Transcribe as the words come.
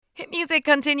Hit music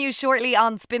continues shortly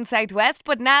on Spin Southwest,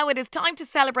 but now it is time to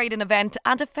celebrate an event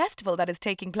and a festival that is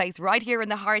taking place right here in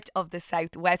the heart of the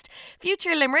Southwest.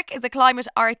 Future Limerick is a climate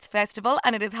arts festival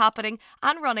and it is happening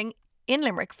and running in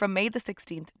Limerick from May the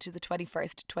 16th to the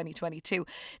 21st, 2022.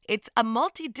 It's a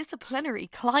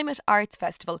multidisciplinary climate arts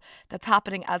festival that's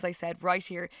happening, as I said, right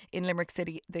here in Limerick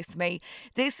City this May.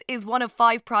 This is one of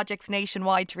 5 projects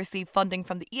nationwide to receive funding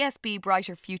from the ESB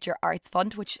Brighter Future Arts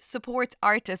Fund, which supports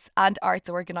artists and arts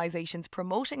organisations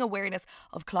promoting awareness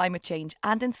of climate change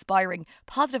and inspiring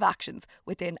positive actions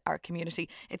within our community.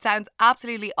 It sounds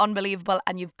absolutely unbelievable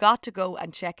and you've got to go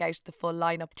and check out the full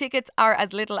lineup. Tickets are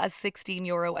as little as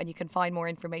 €16 and you can find more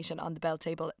information on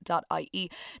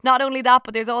thebelltable.ie. Not only that,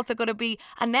 but there's also going to be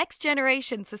a next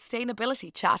generation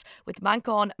sustainability chat with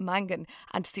Manchán Mangan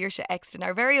and Saoirse Exton,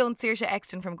 our very own Saoirse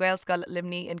Exton from Gaelscoil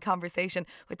Limni, in conversation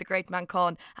with the great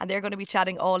Manchán, and they're going to be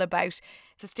chatting all about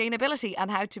sustainability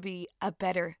and how to be a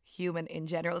better human in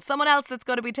general. Someone else that's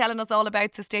going to be telling us all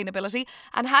about sustainability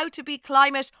and how to be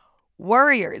climate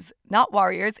warriors, not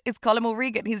warriors, is Colm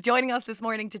Regan. He's joining us this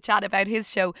morning to chat about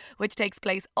his show, which takes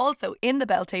place also in the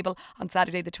Bell Table on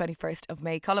Saturday the 21st of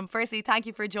May. Colm, firstly, thank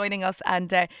you for joining us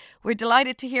and we're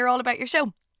delighted to hear all about your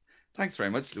show. Thanks very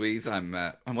much, Louise. I'm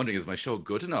wondering, is my show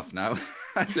good enough now?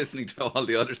 I'm listening to all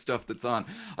the other stuff that's on.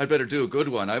 I'd better do a good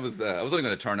one. I was only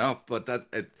going to turn up, but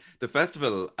the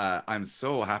festival, I'm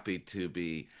so happy to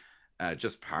be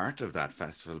just part of that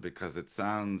festival because it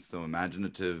sounds so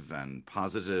imaginative and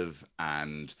positive.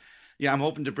 And yeah, I'm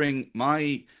hoping to bring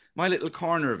my little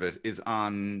corner of it is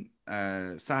on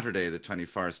Saturday the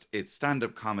 21st. It's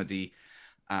stand-up comedy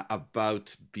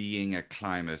about being a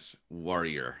climate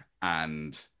warrior.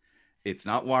 And it's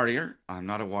not warrior. I'm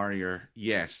not a warrior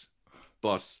yet,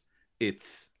 but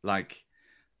it's like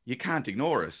you can't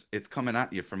ignore it. It's coming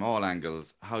at you from all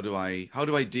angles. How do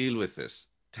I deal with it?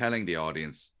 Telling the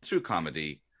audience through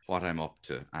comedy what I'm up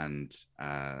to, and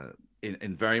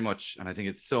in very much, and I think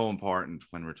it's so important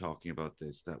when we're talking about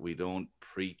this that we don't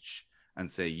preach and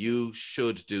say you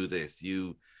should do this.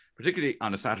 You, particularly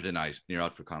on a Saturday night, when you're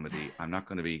out for comedy, I'm not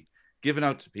going to be giving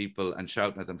out to people and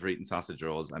shouting at them for eating sausage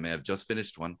rolls. I may have just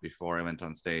finished one before I went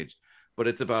on stage, but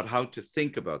it's about how to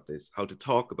think about this, how to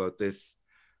talk about this,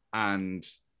 and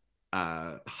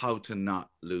how to not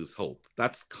lose hope.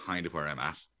 That's kind of where I'm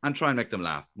at, and try and make them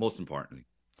laugh, most importantly.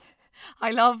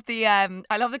 I love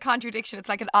the contradiction. It's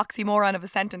like an oxymoron of a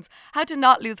sentence. How to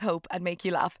not lose hope and make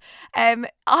you laugh. I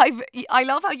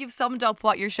love how you've summed up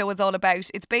what your show is all about.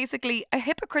 It's basically a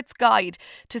hypocrite's guide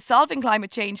to solving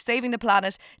climate change, saving the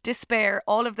planet, despair.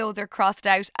 All of those are crossed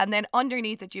out, and then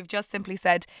underneath it, you've just simply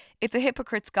said it's a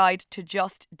hypocrite's guide to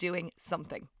just doing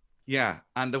something. Yeah,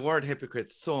 and the word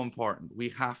hypocrite's so important. We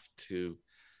have to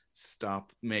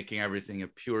stop making everything a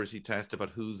purity test about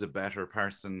who's a better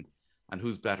person and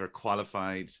who's better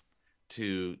qualified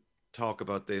to talk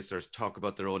about this or talk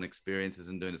about their own experiences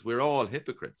in doing this. We're all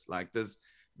hypocrites. Like, there's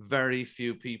very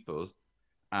few people,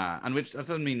 and which that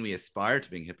doesn't mean we aspire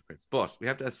to being hypocrites, but we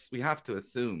have to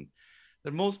assume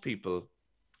that most people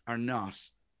are not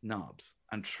knobs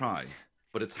and try,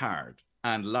 but it's hard.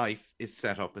 And life is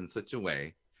set up in such a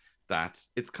way that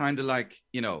it's kind of like,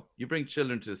 you bring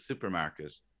children to a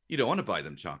supermarket, you don't want to buy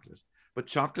them chocolate, but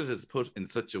chocolate is put in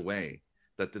such a way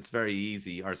that it's very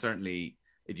easy, or certainly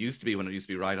it used to be when it used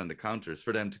to be right on the counters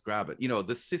for them to grab it.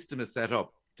 The system is set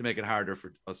up to make it harder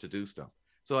for us to do stuff.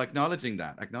 So acknowledging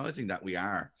that we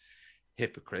are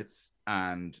hypocrites,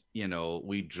 and,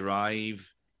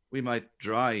 we might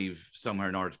drive somewhere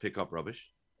in order to pick up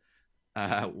rubbish.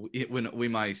 We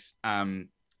might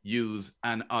use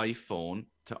an iPhone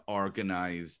to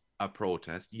organize a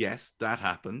protest. Yes, that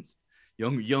happens.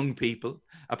 Young people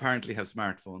apparently have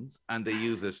smartphones and they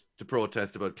use it to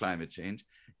protest about climate change.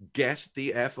 Get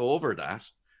the F over that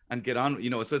and get on.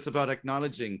 So it's about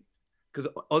acknowledging, because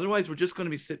otherwise we're just going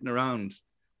to be sitting around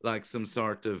like some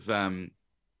sort of,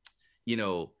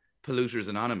 Polluters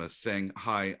Anonymous saying,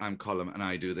 "Hi, I'm Colm and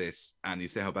I do this," and you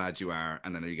say how bad you are,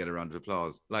 and then you get a round of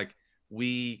applause. Like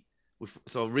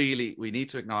so really, we need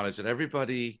to acknowledge that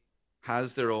everybody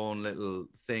has their own little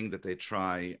thing that they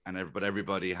try, but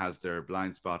everybody has their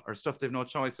blind spot or stuff they've no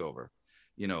choice over,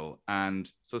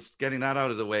 and so getting that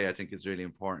out of the way, I think, is really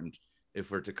important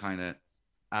if we're to kind of,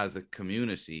 as a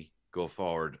community, go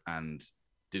forward and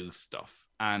do stuff.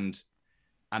 And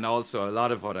also a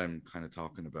lot of what I'm kind of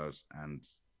talking about, and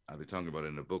I'll be talking about it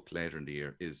in a book later in the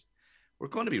year, is we're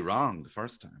going to be wrong the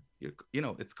first time.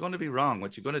 It's going to be wrong.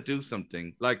 What you're going to do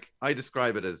something, like I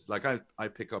describe it as, like I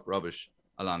pick up rubbish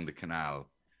along the canal,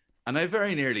 and I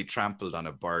very nearly trampled on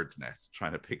a bird's nest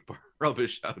trying to pick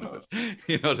rubbish out of it.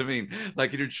 You know what I mean?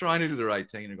 Like, you're trying to do the right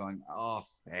thing and you're going, oh,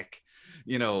 feck.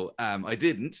 I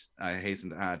didn't, I hasten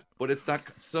to add, but it's that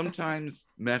sometimes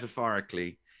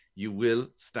metaphorically you will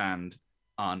stand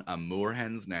on a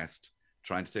moorhen's nest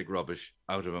trying to take rubbish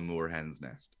out of a moorhen's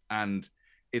nest. And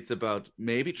it's about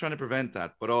maybe trying to prevent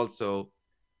that, but also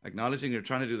acknowledging you're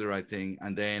trying to do the right thing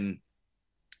and then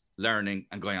learning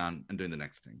and going on and doing the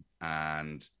next thing.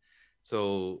 And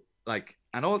so,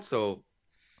 and also,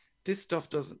 this stuff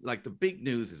doesn't, the big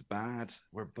news is bad.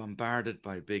 We're bombarded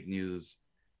by big news.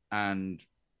 And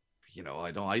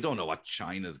I don't know what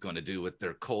China's going to do with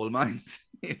their coal mines.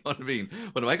 You know what I mean?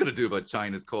 What am I going to do about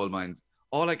China's coal mines?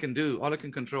 All I can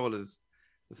control is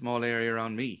the small area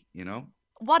around me,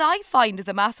 What I find is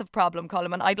a massive problem,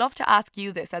 Colm, and I'd love to ask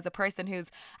you this as a person who's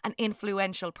an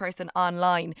influential person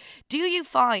online. Do you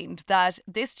find that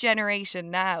this generation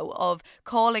now of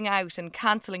calling out and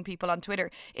cancelling people on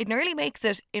Twitter, it nearly makes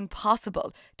it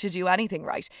impossible to do anything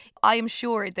right? I am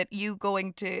sure that you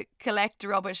going to collect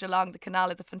rubbish along the canal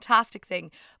is a fantastic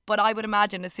thing, but I would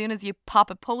imagine as soon as you pop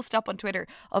a post up on Twitter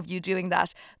of you doing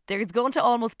that, there's going to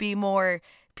almost be more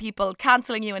people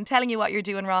cancelling you and telling you what you're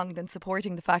doing wrong than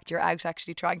supporting the fact you're out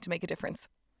actually trying to make a difference.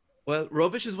 Well,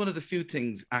 rubbish is one of the few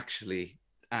things actually,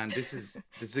 and this is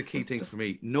a key thing for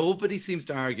me. Nobody seems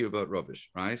to argue about rubbish,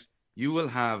 right? You will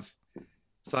have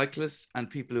cyclists and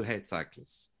people who hate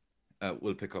cyclists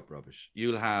will pick up rubbish.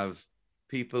 You'll have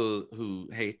people who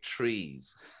hate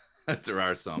trees. There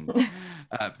are some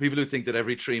people who think that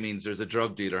every tree means there's a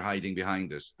drug dealer hiding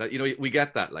behind it. That we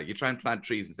get that. You try and plant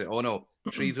trees and say, "Oh no,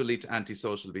 trees will lead to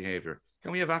antisocial behavior."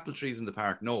 Can we have apple trees in the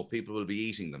park? No, people will be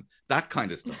eating them. That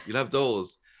kind of stuff. You'll have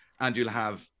those, and you'll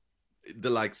have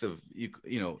the likes of you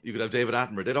could have David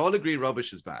Attenborough. They'd all agree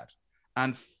rubbish is bad.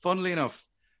 And funnily enough,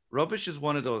 rubbish is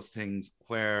one of those things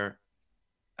where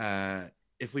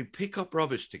if we pick up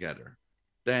rubbish together,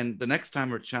 then the next time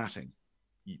we're chatting,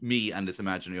 me and this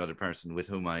imaginary other person with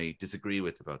whom I disagree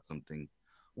with about something,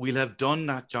 we'll have done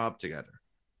that job together.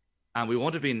 And we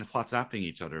won't have been WhatsApping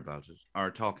each other about it or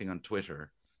talking on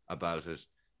Twitter about it.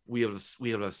 We'll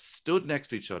have stood next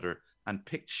to each other and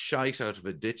picked shite out of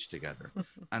a ditch together.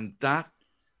 And that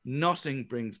nothing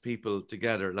brings people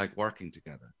together like working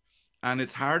together. And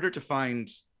it's harder to find,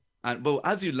 and well,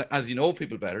 as you know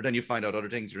people better, then you find out other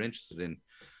things you're interested in.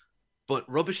 But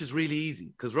rubbish is really easy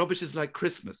because rubbish is like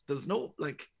Christmas. There's no,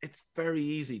 it's very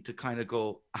easy to kind of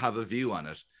go have a view on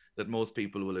it that most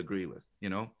people will agree with,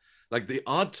 the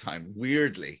odd time,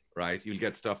 weirdly, right? You'll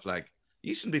get stuff like,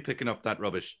 you shouldn't be picking up that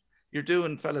rubbish. You're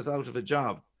doing fellas out of a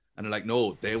job. And they're like,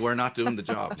 no, they were not doing the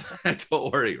job.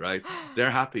 Don't worry, right?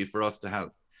 They're happy for us to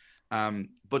help.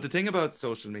 But the thing about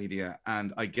social media,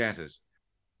 and I get it,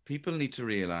 people need to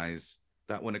realize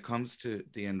that when it comes to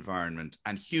the environment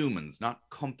and humans, not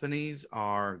companies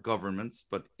or governments,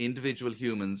 but individual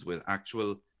humans with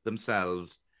actual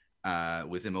themselves,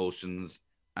 with emotions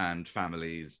and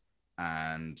families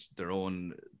and their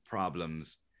own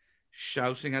problems,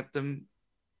 shouting at them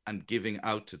and giving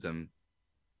out to them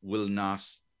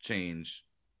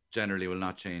generally will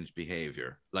not change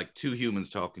behavior. Like two humans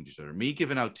talking to each other, me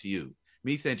giving out to you,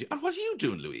 me saying to you, "And what are you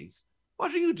doing, Louise?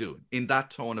 What are you doing?" in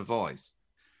that tone of voice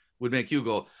would make you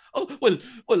go, "Oh,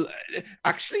 well,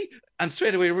 actually," and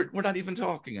straight away we're not even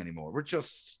talking anymore. We're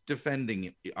just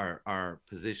defending our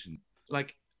position.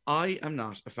 I am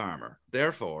not a farmer.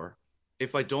 Therefore,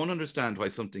 if I don't understand why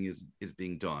something is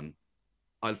being done,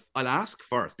 I'll ask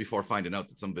first before finding out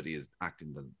that somebody is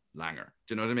acting the langer. Do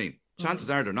you know what I mean? Chances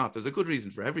are they're not. There's a good reason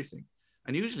for everything.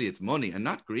 And usually it's money and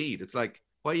not greed. It's like,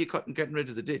 why are you getting rid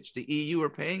of the ditch? The EU are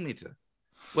paying me to.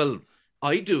 Well,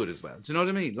 I do it as well. Do you know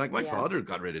what I mean? My father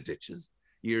got rid of ditches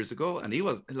years ago, and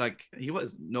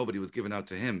nobody was giving out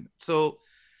to him. So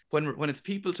when it's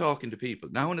people talking to people,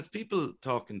 now when it's people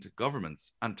talking to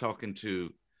governments and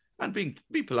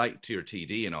be polite to your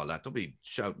TD and all that, don't be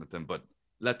shouting at them, but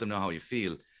let them know how you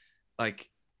feel.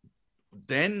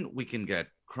 Then we can get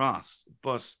cross.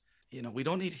 But we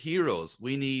don't need heroes.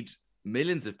 We need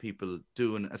millions of people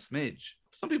doing a smidge.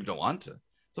 Some people don't want to.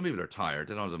 Some people are tired.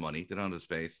 They don't have the money. They don't have the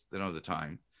space. They don't have the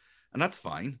time. And that's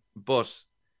fine. But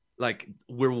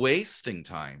we're wasting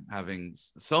time having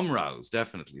some rows.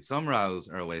 Definitely. Some rows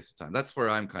are a waste of time. That's where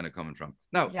I'm kind of coming from.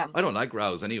 Now, I don't like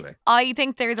rows anyway. I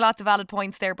think there's lots of valid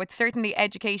points there, but certainly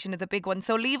education is a big one.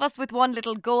 So leave us with one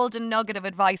little golden nugget of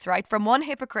advice, right? From one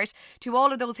hypocrite to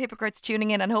all of those hypocrites tuning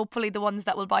in, and hopefully the ones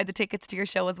that will buy the tickets to your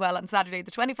show as well on Saturday,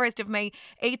 the 21st of May,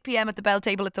 8 p.m. at the Bell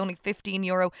Table. It's only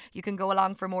 €15. You can go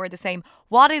along for more of the same.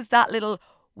 What is that little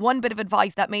one bit of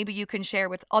advice that maybe you can share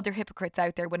with other hypocrites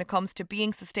out there when it comes to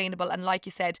being sustainable and, like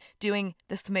you said, doing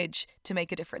the smidge to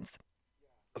make a difference?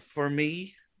 For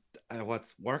me,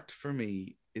 what's worked for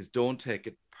me is don't take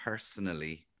it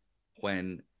personally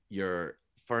when your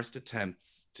first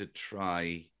attempts to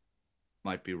try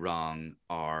might be wrong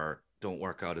or don't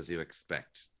work out as you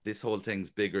expect. This whole thing's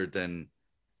bigger than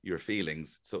your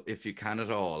feelings. So if you can at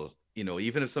all,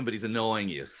 even if somebody's annoying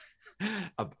you,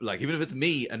 like even if it's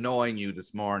me annoying you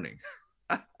this morning,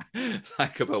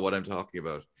 like about what I'm talking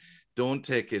about, don't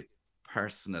take it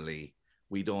personally.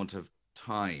 We don't have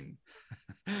time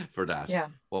for that. Yeah.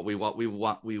 What we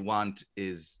want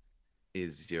is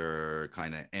your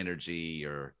kind of energy,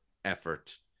 your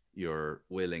effort, your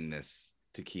willingness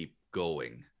to keep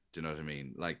going. Do you know what I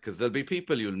mean? Like, because there'll be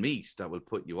people you'll meet that will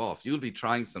put you off. You'll be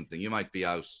trying something. You might be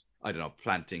out, I don't know,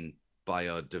 planting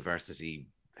biodiversity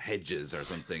hedges or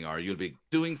something, or you'll be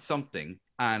doing something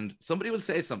and somebody will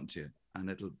say something to you and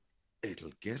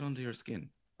it'll get under your skin,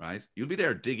 right? You'll be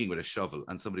there digging with a shovel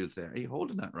and somebody will say, are you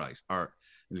holding that right? Or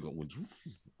you'll go,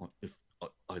 well, if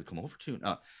I'll come over to you.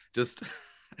 No, just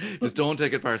don't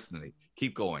take it personally.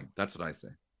 Keep going. That's what I say.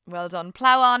 Well done.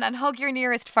 Plough on and hug your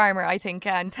nearest farmer, I think,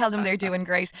 and tell them they're doing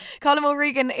great. Colm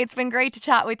Regan, it's been great to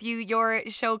chat with you. Your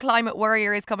show Climate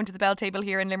Warrior is coming to the Bell Table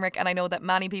here in Limerick, and I know that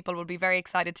many people will be very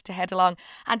excited to head along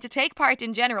and to take part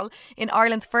in general in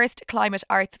Ireland's first Climate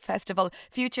Arts Festival,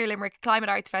 Future Limerick Climate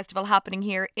Arts Festival, happening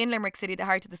here in Limerick City, the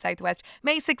heart of the Southwest,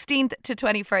 May 16th to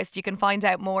 21st. You can find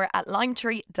out more at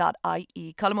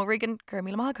limetree.ie. Colm Regan,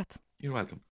 Kermila Magat. You're welcome.